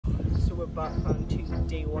we're back on to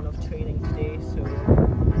day one of training today, so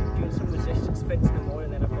doing some resistance sprints in the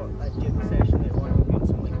morning, then I've got a gym session later on. I'm doing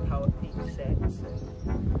some like power clean sets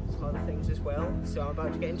and some other things as well. So I'm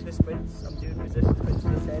about to get into the sprints. I'm doing resistance sprints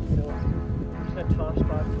as I said, so I'm just gonna toss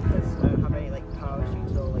back because I don't have any like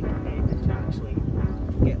parachutes or like anything to actually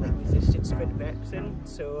get like resistance sprint reps in.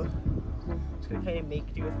 So I'm just gonna kind of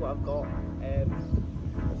make do with what I've got.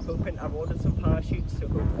 I'm hoping I've ordered some parachutes, so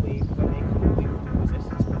hopefully when they come we'll be able to do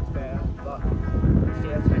resistance sprints better, but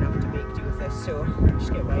today I kind of have to make do with this, so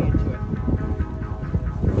just get right into it.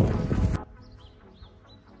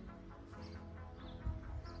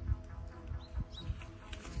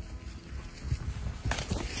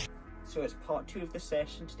 So it's part 2 of the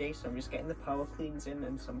session today, so I'm just getting the power cleans in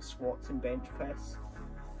and some squats and bench press.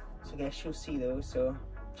 So I guess you'll see those, so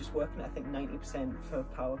just working at I think 90% for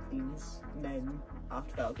power cleans, and then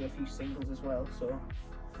after that I'll do a few singles as well, so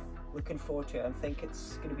looking forward to it. I think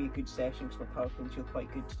it's going to be a good session because my power cleans feel quite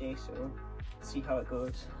good today, so see how it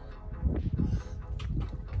goes.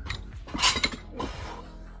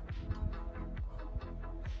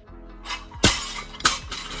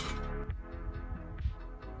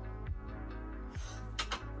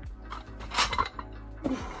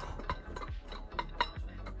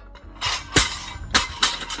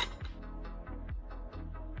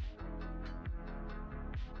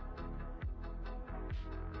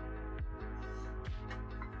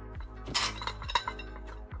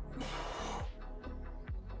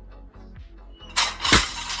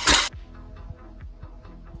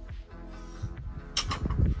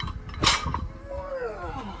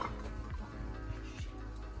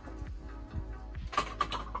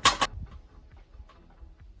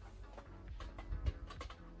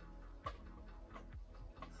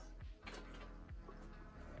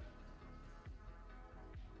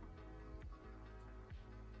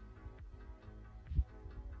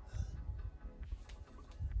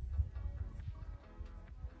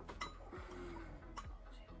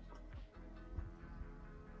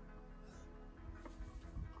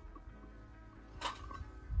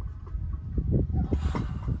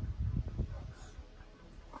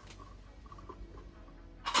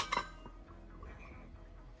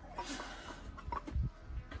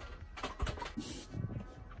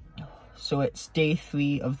 So it's day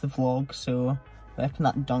 3 of the vlog, so we're up in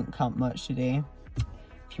that dunk camp merch today.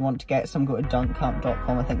 If you want to get some, go to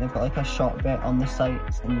dunkcamp.com. I think they've got like a shop bit on the site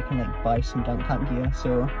and you can like buy some dunk camp gear.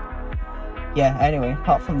 So yeah, anyway,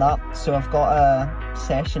 apart from that, so I've got a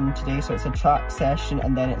session today, so it's a track session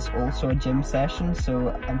and then it's also a gym session.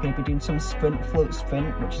 So I'm going to be doing some sprint float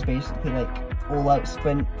sprint, which is basically like all out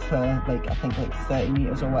sprint for like I think like 30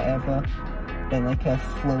 meters or whatever. Then like a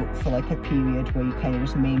float for like a period where you kind of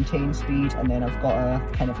just maintain speed, and then I've got a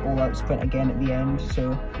kind of all-out sprint again at the end,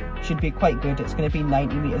 so should be quite good. It's going to be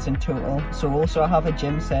 90 meters in total. So also I have a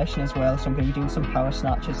gym session as well, so I'm going to be doing some power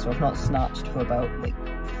snatches. So I've not snatched for about like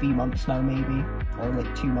 3 months now maybe, or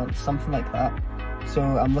like 2 months, something like that. So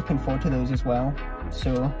I'm looking forward to those as well.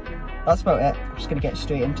 So that's about it. I'm just going to get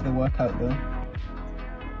straight into the workout though.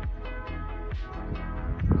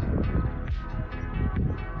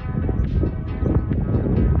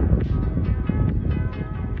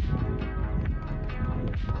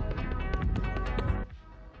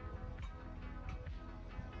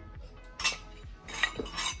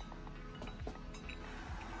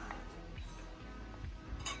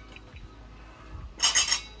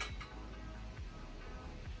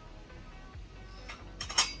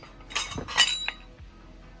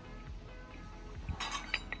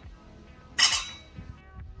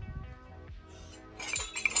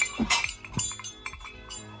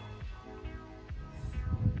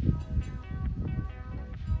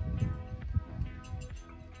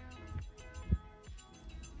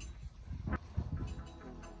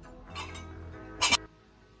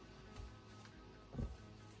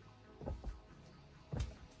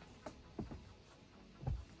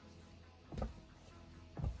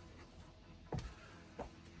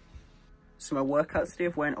 So my workouts today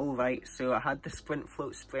have went alright. So I had the sprint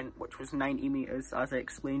float sprint, which was 90 meters as I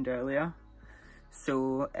explained earlier.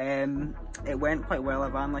 So it went quite well. I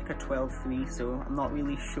ran like a 12:3, so I'm not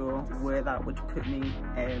really sure where that would put me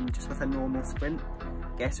just with a normal sprint.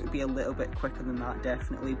 Guess it would be a little bit quicker than that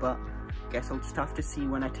definitely, but guess I'll just have to see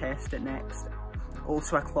when I test it next.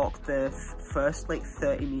 Also I clocked the first like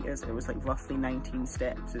 30 meters, it was like roughly 19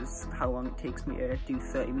 steps is how long it takes me to do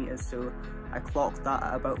 30 meters, so I clocked that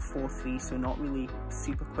at about 4:3, so not really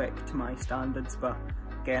super quick to my standards, but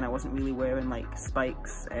Again, I wasn't really wearing like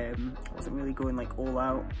spikes, I wasn't really going like all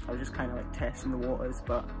out. I was just kind of like testing the waters,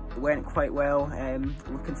 but it went quite well.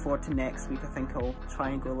 Looking forward to next week. I think I'll try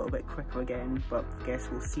and go a little bit quicker again, but I guess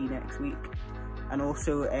we'll see next week. And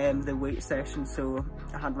also the weight session, so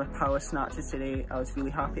I had my power snatches today. I was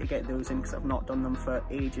really happy to get those in because I've not done them for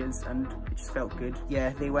ages and it just felt good.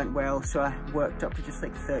 Yeah, they went well, so I worked up to just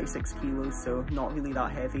like 36 kilos, so not really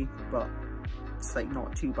that heavy, but it's like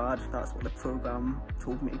not too bad. That's what the program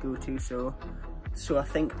told me to go to. So I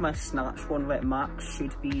think my snatch 1 rep max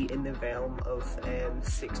should be in the realm of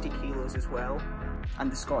 60 kilos as well.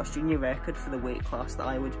 And the Scottish Junior record for the weight class that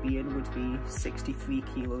I would be in would be 63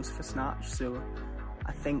 kilos for snatch. So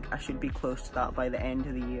I think I should be close to that by the end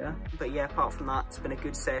of the year. But yeah, apart from that, it's been a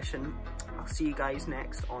good session. I'll see you guys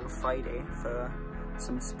next on Friday for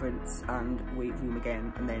some sprints and weight room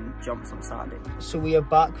again, and then jumps on Saturday. So we are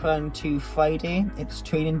back round to Friday. It's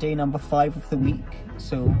training day number 5 of the week,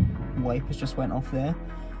 so wipers just went off there.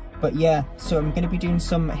 But yeah, so I'm going to be doing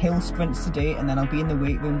some hill sprints today, and then I'll be in the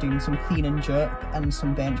weight room doing some clean and jerk and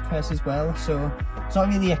some bench press as well. So it's not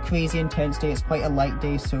really a crazy intense day, it's quite a light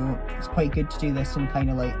day, so it's quite good to do this and kind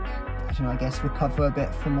of like, I don't know, I guess recover a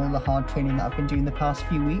bit from all the hard training that I've been doing the past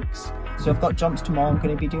few weeks. So I've got jumps tomorrow. I'm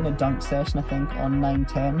going to be doing a dunk session, I think, on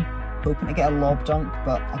 9:10. Hoping to get a lob dunk,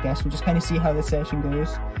 but I guess we'll just kind of see how the session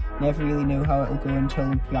goes. Never really know how it'll go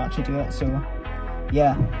until you actually do it. So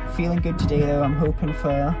yeah, feeling good today though. I'm hoping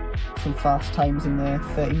for some fast times in the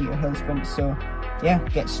 30-meter hill sprint. So yeah,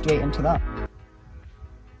 get straight into that.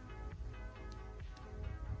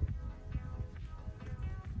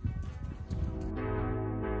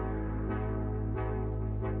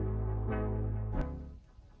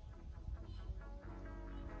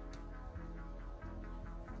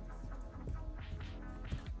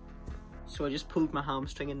 So I just pulled my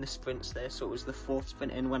hamstring in the sprints there, so it was the 4th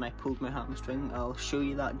sprint in when I pulled my hamstring. I'll show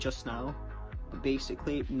you that just now. But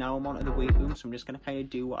basically, now I'm onto the weight room, so I'm just going to kind of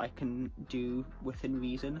do what I can do within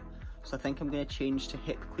reason. So I think I'm going to change to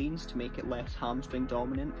hip cleans to make it less hamstring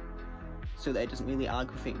dominant, so that it doesn't really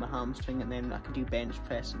aggravate my hamstring, and then I can do bench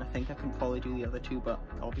press, and I think I can probably do the other 2, but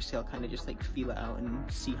obviously I'll kind of just like feel it out and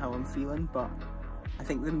see how I'm feeling. But I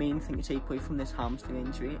think the main thing to take away from this hamstring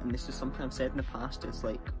injury, and this is something I've said in the past, is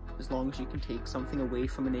like, as long as you can take something away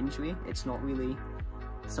from an injury, it's not really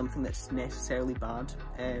something that's necessarily bad.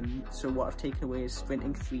 So what I've taken away is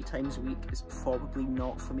sprinting 3 times a week is probably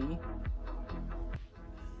not for me.